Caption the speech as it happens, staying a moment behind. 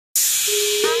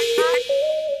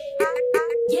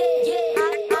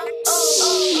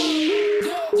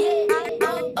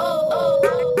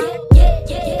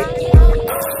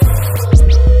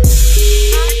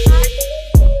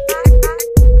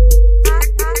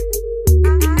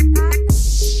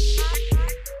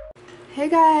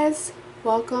guys,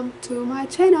 welcome to my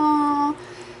channel.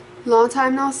 Long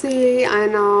time no see. I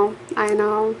know.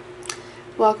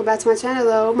 Welcome back to my channel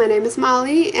though. My name is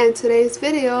Molly, and today's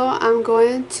video I'm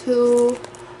going to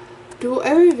do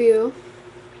a review.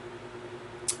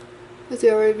 Let's do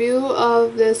a review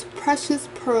of this Precious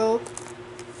Pearl,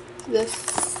 this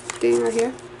thing right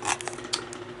here.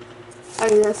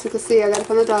 As you can see, I got it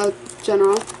from the Dollar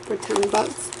General for 10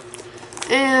 bucks.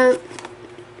 And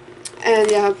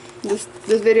yeah, this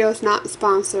video is not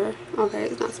sponsored. Okay,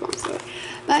 it's not sponsored.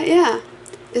 But yeah,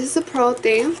 this is a pearl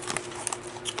thing.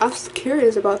 I was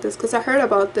curious about this because I heard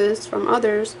about this from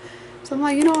others. So I'm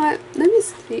like, you know what? Let me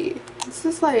see. This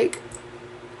is like,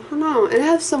 I don't know. It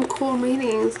has some cool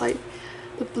meanings. Like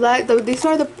the black, these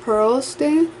are the pearls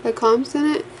thing that comes in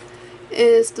it.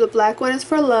 Is the black one is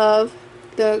for love.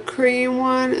 The cream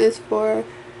one is for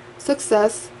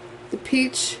success. The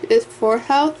peach is for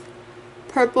health.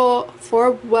 Purple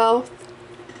for wealth,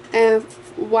 and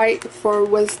white for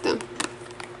wisdom.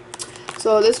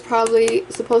 So this probably,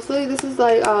 supposedly this is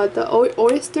like the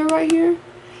oyster right here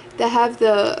that have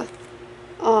the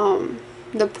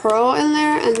pearl in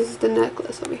there, and this is the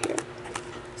necklace over here.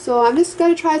 So I'm just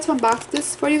gonna try to unbox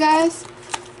this for you guys,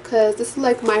 because this is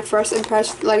like my first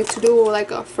impression, like to do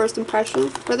like a first impression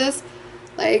for this.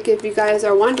 Like if you guys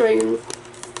are wondering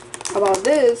about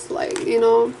this, like, you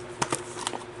know,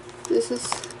 this is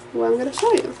what I'm gonna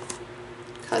show you,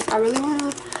 because I really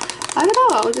wanna, I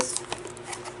don't know, just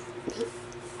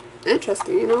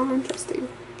interesting, you know, interesting.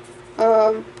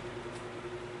 But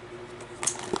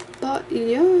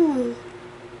yeah,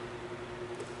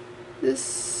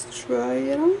 this try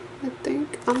it on, I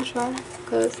think I'm gonna try,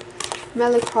 because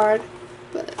metal card.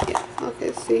 But yeah,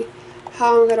 okay, see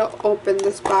how I'm gonna open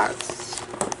this box,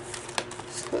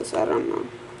 because I don't know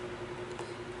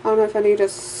if I need to.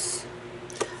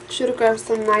 Should have grabbed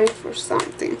some knife or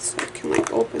something so I can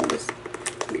like open this,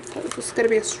 because it's gonna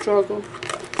be a struggle.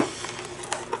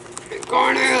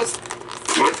 Garners!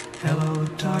 Hello,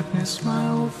 darkness, my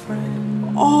old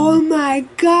friend. Oh my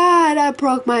god, I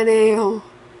broke my nail.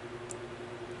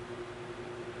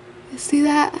 You see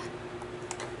that?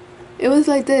 It was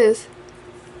like this,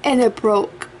 and it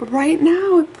broke. Right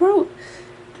now, it broke.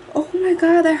 Oh my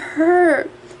god, that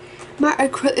hurt.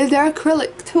 They're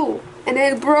acrylic too, and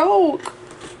it broke.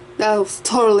 That was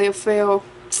totally a fail.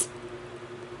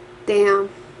 Damn.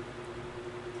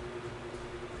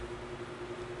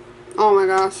 Oh my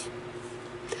gosh.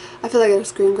 I feel like I gotta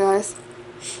scream, guys.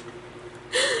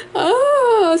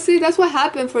 Oh, see, that's what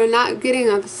happened for not getting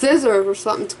a scissors or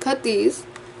something to cut these.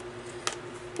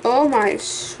 Oh my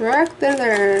Shrek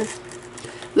there.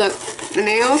 Look, the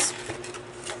nails.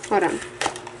 Hold on.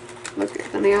 Look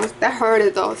at the nails. That hurt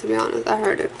it though, to be honest. That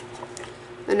hurt it.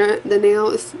 And the nail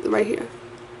is right here.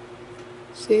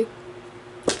 See?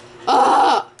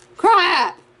 Oh,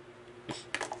 crap!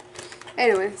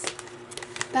 Anyways,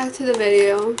 back to the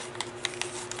video.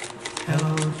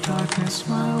 Hello, darkness,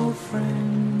 my old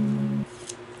friend.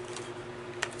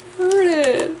 Hurt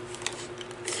it.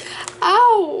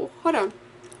 Ow! Hold on.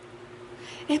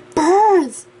 It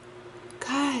burns!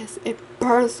 Guys, it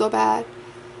burns so bad.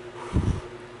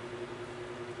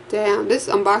 Damn, this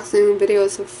unboxing video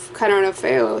is kind of a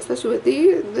fail, especially with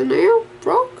the nail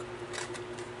broke.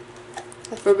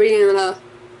 For being you know,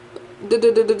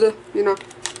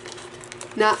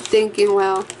 not thinking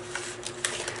well.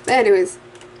 But anyways,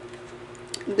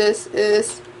 this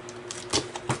is,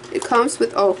 it comes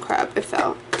with, oh crap, it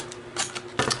fell.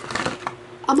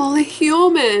 I'm only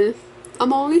human.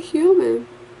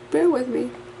 Bear with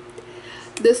me.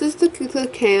 This is the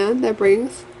can that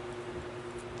brings,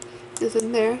 is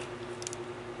in there.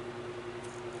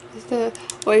 It's the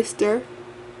oyster.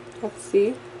 Let's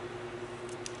see.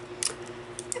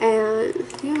 And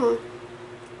yeah,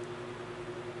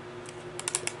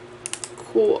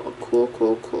 cool.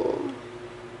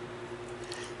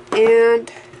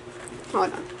 And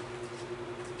hold on.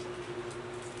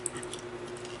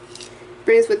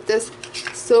 Brings with this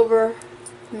silver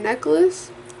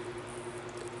necklace.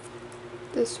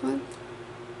 This one.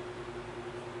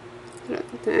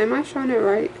 Am I showing it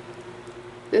right?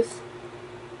 This.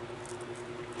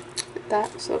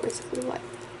 That. So basically, like,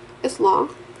 it's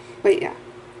long, but yeah.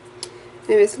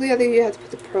 And basically, I think you have to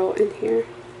put the pearl in here.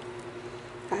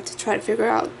 I have to try to figure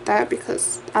out that,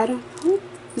 because I don't know.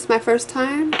 It's my first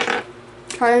time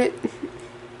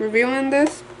reviewing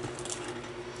this.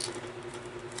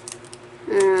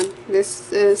 And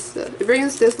this is, it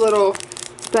brings this little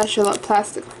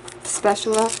plastic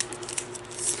spatula,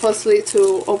 supposedly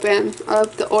to open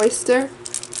up the oyster.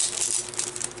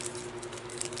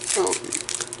 So,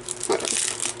 hold on.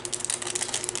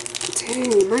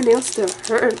 Dang, my nail still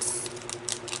hurts.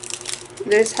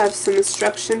 This has some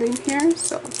instruction in here,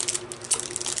 so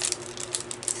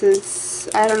since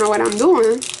I don't know what I'm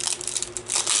doing,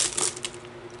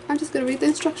 I'm just gonna read the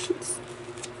instructions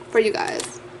for you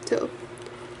guys too.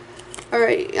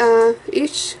 Alright,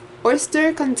 each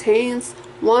oyster contains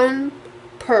 1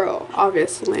 pearl,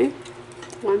 obviously.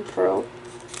 1 pearl.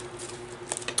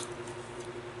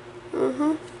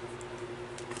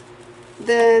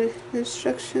 Then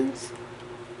instructions.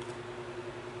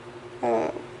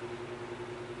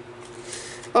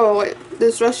 Oh wait, the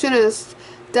instruction is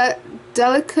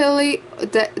delicately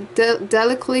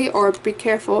or be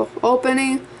careful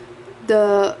opening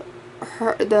this.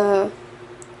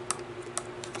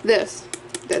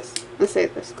 Let's say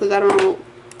this because I don't know.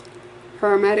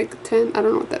 Hermetic tin. I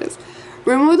don't know what that is.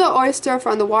 Remove the oyster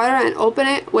from the water and open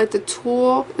it with the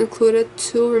tool included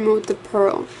to remove the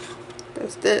pearl.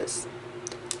 That's this.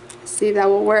 Let's see if that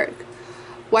will work.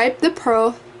 Wipe the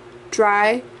pearl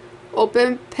dry.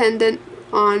 Open pendant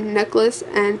on necklace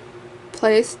and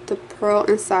place the pearl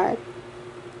inside,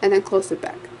 and then close it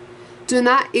back. Do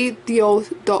not eat I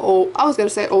was gonna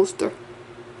say oyster.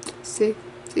 See.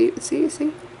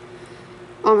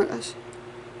 Oh my gosh.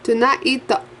 Do not eat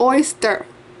the oyster.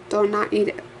 Do not eat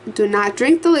it. Do not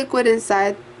drink the liquid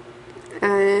inside,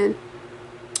 and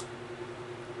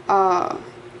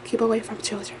keep away from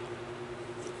children.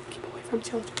 Keep away from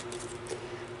children.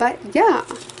 But yeah,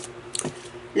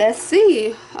 let's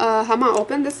see. I'm gonna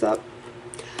open this up.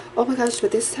 Oh my gosh,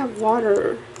 but this have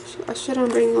water. I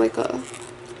shouldn't bring like a.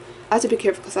 I have to be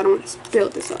careful because I don't want to spill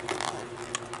this up.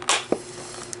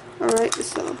 Alright,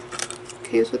 so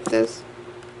comes with this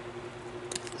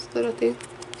little thing.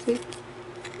 See?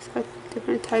 It's got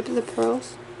different types of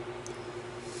pearls.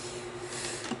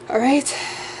 Alright.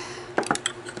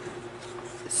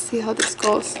 Let's see how this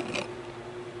goes.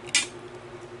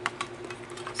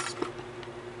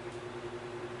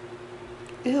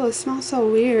 Ew, it smells so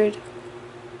weird.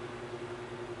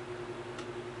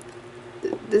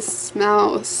 This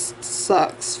smell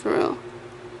sucks for real.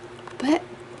 But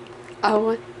I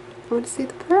want to see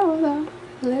the pearl though.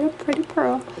 A little pretty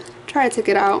pearl. Try to take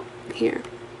it out here.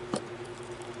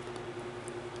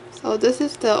 So this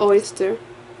is the oyster.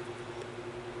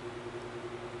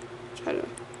 Try to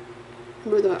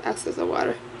remove the excess of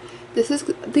water. This is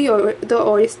the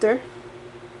oyster.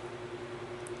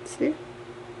 See?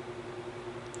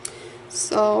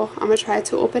 So I'm gonna try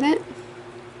to open it.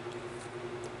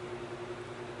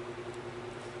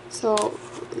 So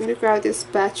let me grab this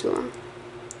spatula.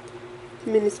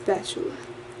 Mini spatula.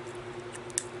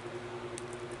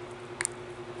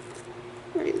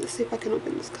 Alright, let's see if I can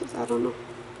open this because I don't know.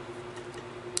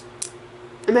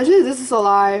 Imagine if this is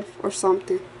alive or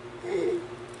something.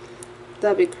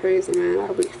 That'd be crazy, man.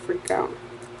 I would freak out.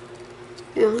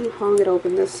 Yeah, I don't know how I'm gonna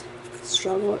open this.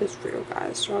 Struggle is real,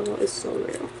 guys. Struggle is so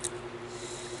real.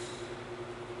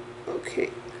 Okay.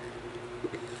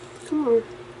 Come on.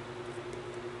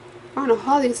 I don't know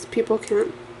how these people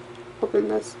can't open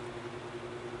this.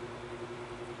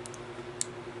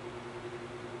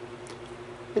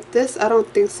 With this, I don't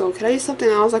think so. Can I use something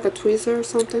else, like a tweezer or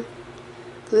something?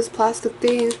 Cause this plastic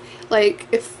thing, like,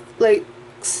 if, like,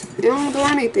 it don't do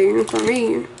anything for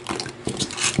me.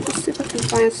 Let's see if I can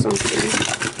find something.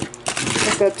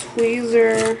 Like a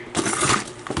tweezer.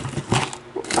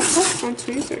 I have some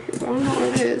tweezer here, but I don't know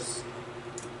what it is.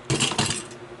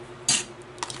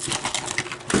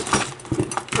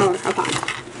 Oh, I found it.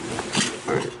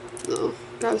 Alright, so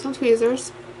grab some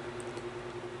tweezers.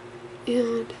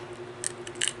 And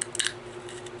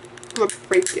I'm gonna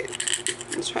break it.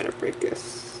 Let's try to break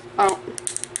this out.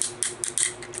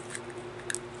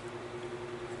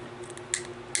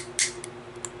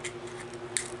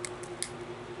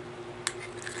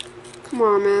 Come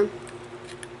on, man.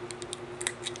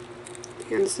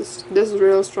 And this is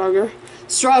real struggle.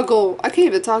 I can't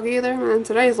even talk either, man.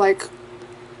 Today's like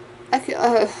like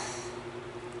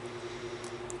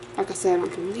I said, I'm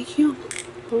only human.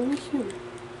 Only human.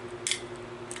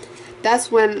 That's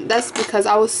because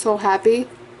I was so happy.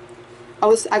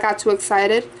 I got too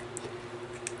excited.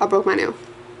 I broke my nail.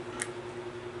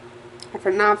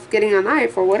 After not getting a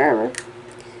knife or whatever.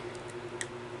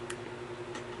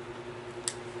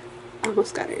 I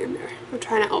almost got it in there. I'm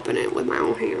trying to open it with my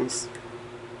own hands.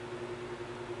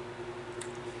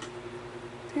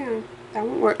 Damn, that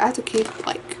won't work. I have to keep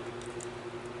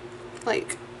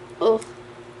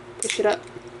push it up.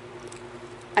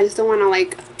 I just don't want to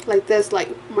like this, like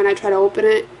when I try to open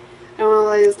it, I don't want to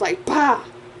like just like bah,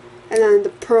 and then the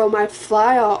pearl might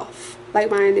fly off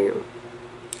like my nail.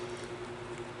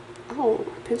 Oh,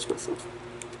 I pinched myself.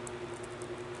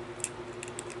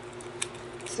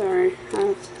 Sorry,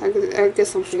 I get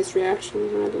some face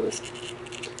reactions when I do this.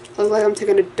 I look like I'm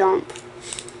taking a dump.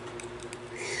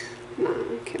 Nah,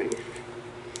 I'm kidding.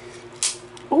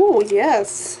 Oh,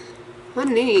 yes.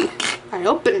 Honey, I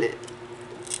opened it.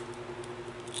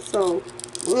 So,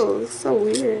 whoa, it's so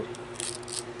weird.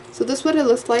 So this is what it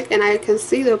looks like, and I can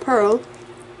see the pearl.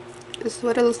 This is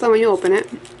what it looks like when you open it.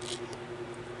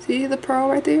 See the pearl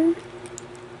right there?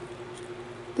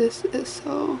 This is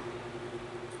so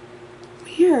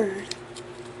weird.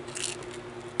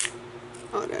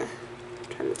 Oh, there. I'm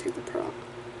trying to take the pearl.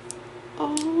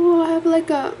 Oh, I have like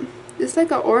a, it's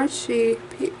like a orangey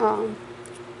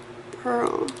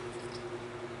pearl.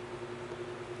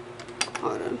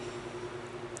 Hold on.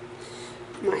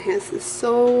 My hands is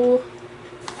so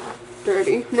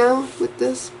dirty now with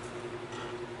this.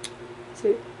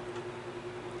 See?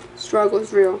 Struggle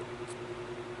is real.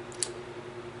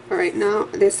 Alright, now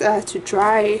this I have to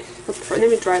dry the pearl. Let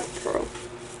me dry the pearl.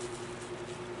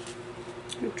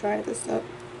 Let me dry this up.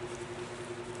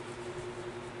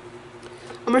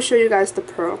 I'm gonna show you guys the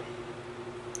pearl.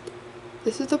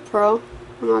 This is the pearl.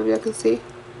 I don't know if you can see.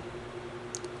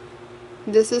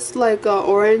 This is like a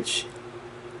orange.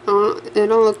 It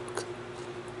don't look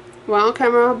well on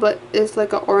camera, but it's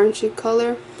like an orangey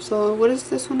color. So what is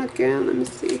this one again? Let me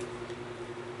see.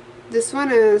 This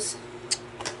one is,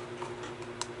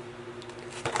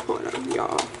 hold on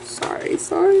y'all, sorry.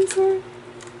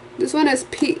 This one is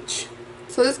peach.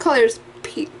 So this color is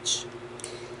peach,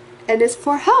 and it's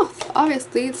for health,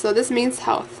 obviously. So this means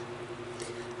health,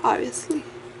 obviously.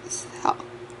 It's health.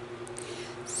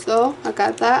 So I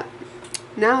got that.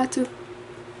 Now I have to,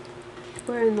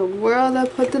 where in the world I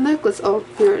put the necklace? Oh,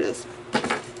 here it is.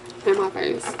 In my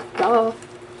face. Duh.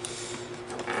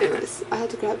 Anyways, I had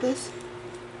to grab this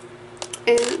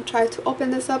and try to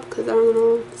open this up because I don't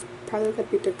know, it's probably gonna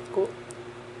be difficult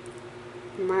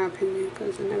in my opinion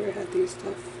because I never had these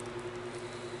stuff.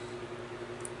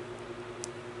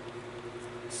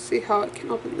 Let's see how I can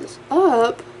open this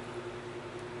up.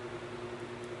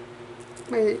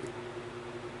 Wait.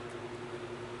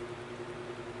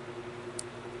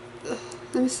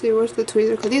 Let me see, where's the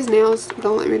tweezer? Because these nails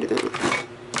don't let me do it.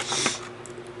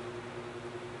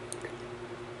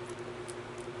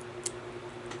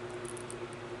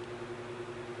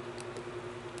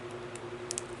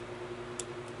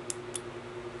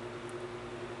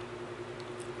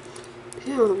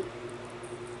 Damn.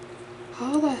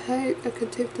 How the heck I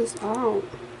could take this out?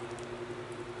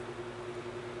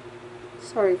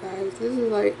 Sorry guys, this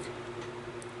is like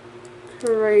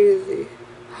crazy.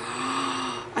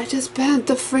 I just bent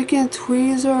the freaking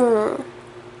tweezer.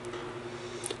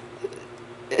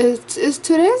 Is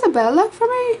today's a bad luck for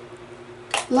me?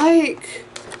 Like,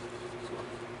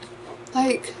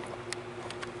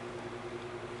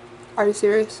 are you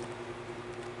serious?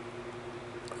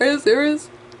 Are you serious?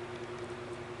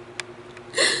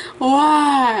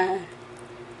 Why?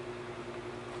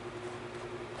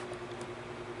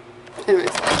 Anyways,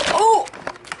 oh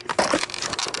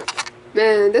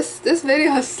man, this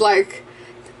video is like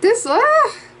this.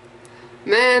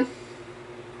 Man,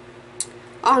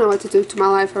 I don't know what to do to my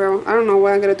life, bro. I don't know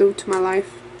what I'm gonna do to my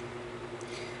life.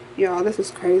 Yo, this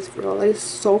is crazy, bro. It's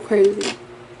so crazy.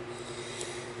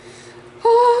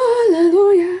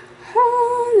 Hallelujah,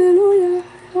 hallelujah.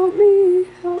 Help me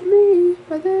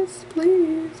for this,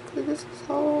 please. Because this is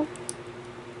so...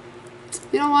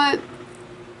 You know what?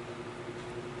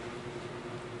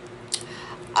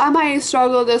 I might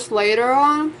struggle this later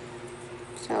on.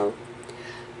 So,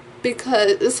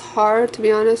 because it's hard, to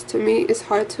be honest, to me, it's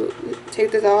hard to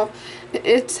take this off.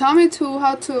 It tell me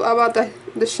how to about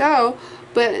the shell,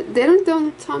 but they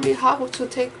don't tell me how to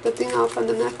take the thing off on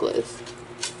the necklace.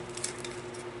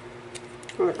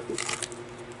 Hold on.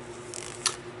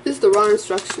 This is the wrong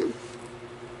instruction.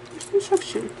 Where's the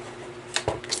instruction?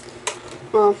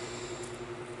 Well,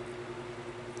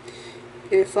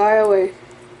 it fly away.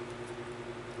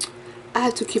 I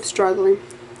had to keep struggling.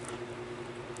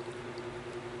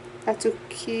 I have to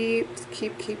keep.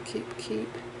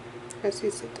 I see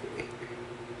something right here.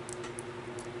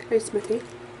 Can I use my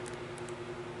teeth?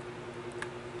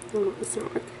 No, it's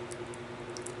not working.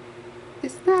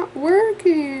 It's not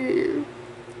working.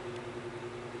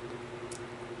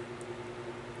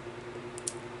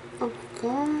 Oh my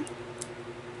god.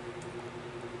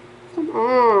 Come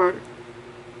on.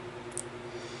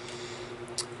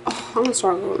 Oh, I'm gonna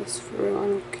struggle with this for real. I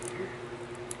don't care.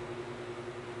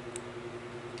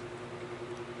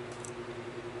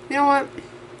 You know what?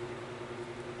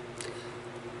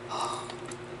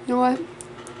 You know what?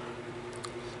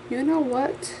 You know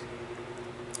what?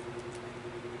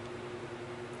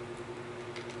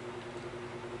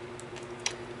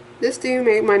 This thing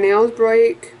made my nails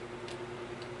break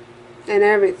and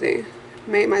everything.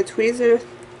 Made my tweezers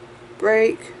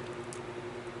break.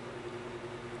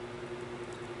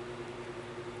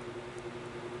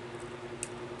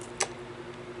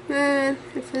 Man,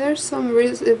 if there's some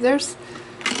reason,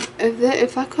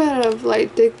 if I could have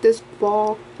like dig this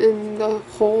ball in the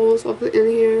holes of in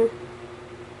here,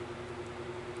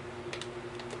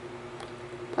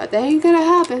 but that ain't gonna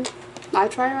happen. I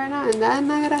try right now, and that's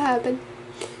not gonna happen.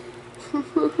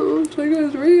 Struggle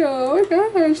is real. Oh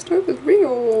my gosh, struggle is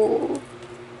real.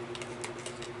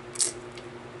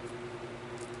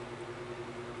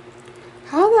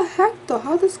 How the heck though?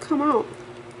 How did this come out?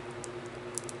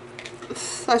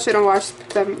 I should have watched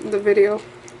the video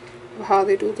of how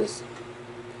they do this.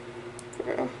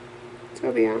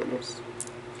 To be honest.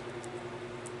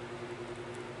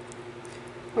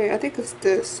 Wait, I think it's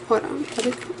this. Hold on. I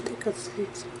think it's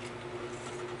this. Is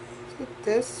it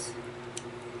this?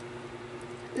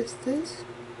 Is this?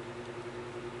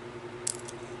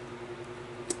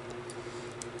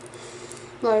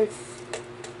 Life.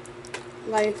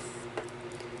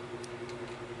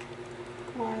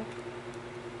 Wow.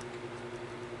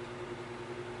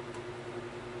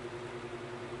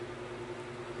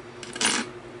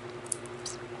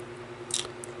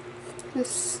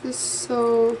 This is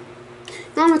so...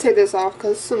 I'm gonna take this off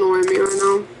because it's annoying me right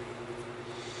now.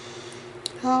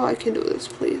 How I can do this,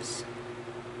 please?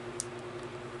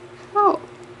 How?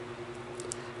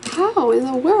 How in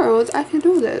the world I can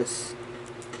do this?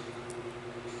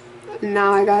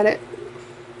 Now I got it.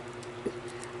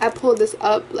 I pulled this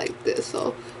up like this.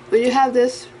 So when you have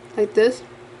this like this,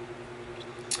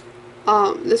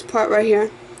 this part right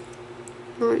here.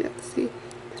 Oh yeah, see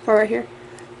this part right here.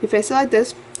 You face it like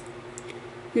this.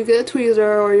 You get a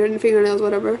tweezer or your fingernails,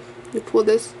 whatever. You pull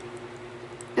this,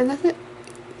 and that's it.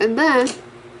 And then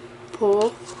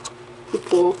pull. You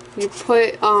pull. You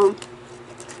put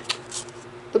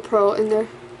the pearl in there,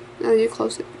 and you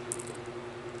close it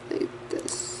like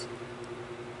this.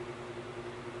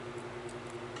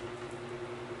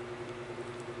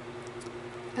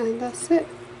 And that's it.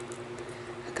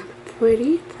 I got a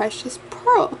pretty precious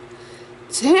pearl.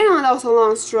 Damn, that was a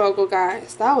long struggle,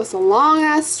 guys. That was a long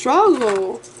ass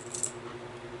struggle.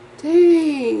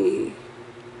 Dang.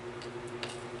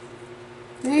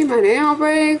 Made my nail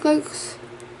break. Like,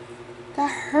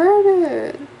 that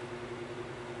hurted.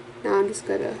 Now I'm just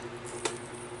gonna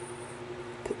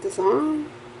put this on.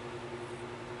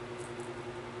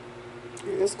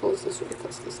 And this goes this way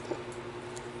because this stuff.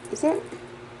 Is that?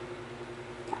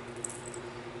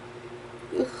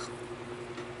 Ugh.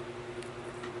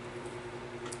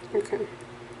 Okay.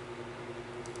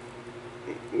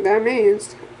 That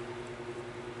means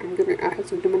I have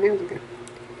to do my nails again.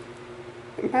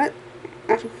 But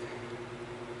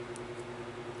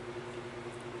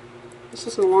it's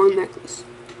just a long necklace.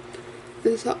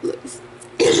 This is how it looks.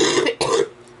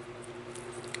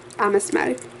 I'm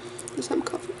asthmatic. There's some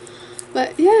coffee.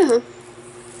 But yeah.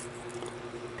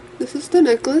 This is the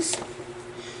necklace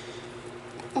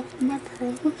of my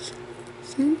pearls.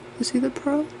 See? You see the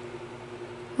pearl?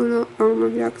 Oh no, I don't know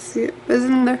if y'all can see it. But it's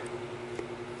in there.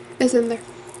 It's in there.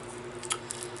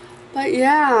 But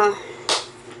yeah.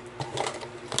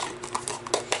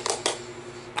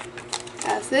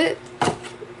 That's it.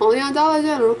 Only on Dollar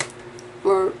General.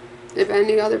 Or if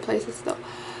any other places though.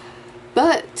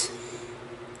 But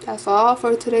that's all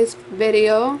for today's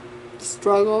video.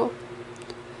 Struggle.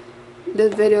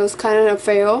 This video is kind of a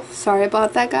fail. Sorry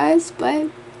about that, guys. But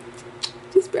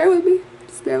just bear with me.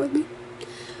 Just bear with me.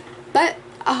 But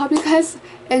I hope you guys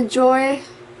enjoy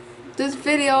this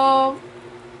video.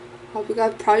 Hope you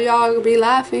guys probably all gonna be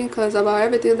laughing because about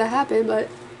everything that happened. But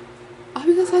I hope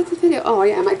you guys like this video. Oh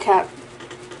yeah, my cat.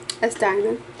 That's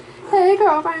Diamond. Hey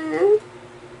girlfriend.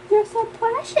 You're so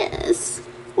precious.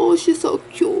 Oh, she's so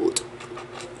cute.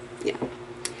 Yeah.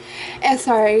 And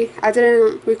sorry, I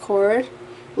didn't record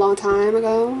a long time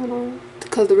ago, you know,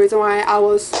 because the reason why I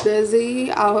was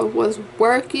busy, I was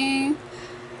working.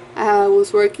 I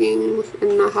was working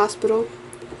in a hospital,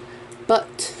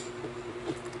 but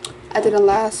I didn't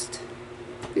last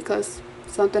because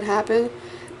something happened.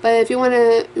 But if you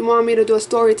want me to do a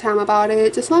story time about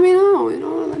it, just let me know, you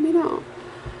know, let me know.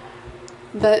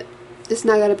 But it's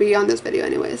not gonna be on this video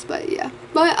anyways, but yeah.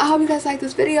 But I hope you guys like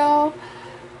this video.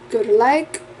 Give it a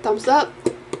like, thumbs up.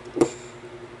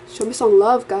 Show me some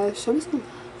love, guys. Show me some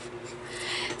love.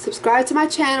 Subscribe to my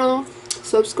channel.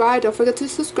 Subscribe. Don't forget to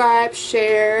subscribe,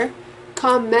 share,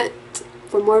 comment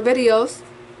for more videos.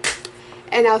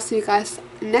 And I'll see you guys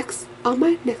on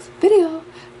my next video.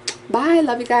 Bye.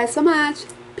 Love you guys so much.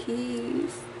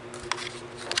 Peace.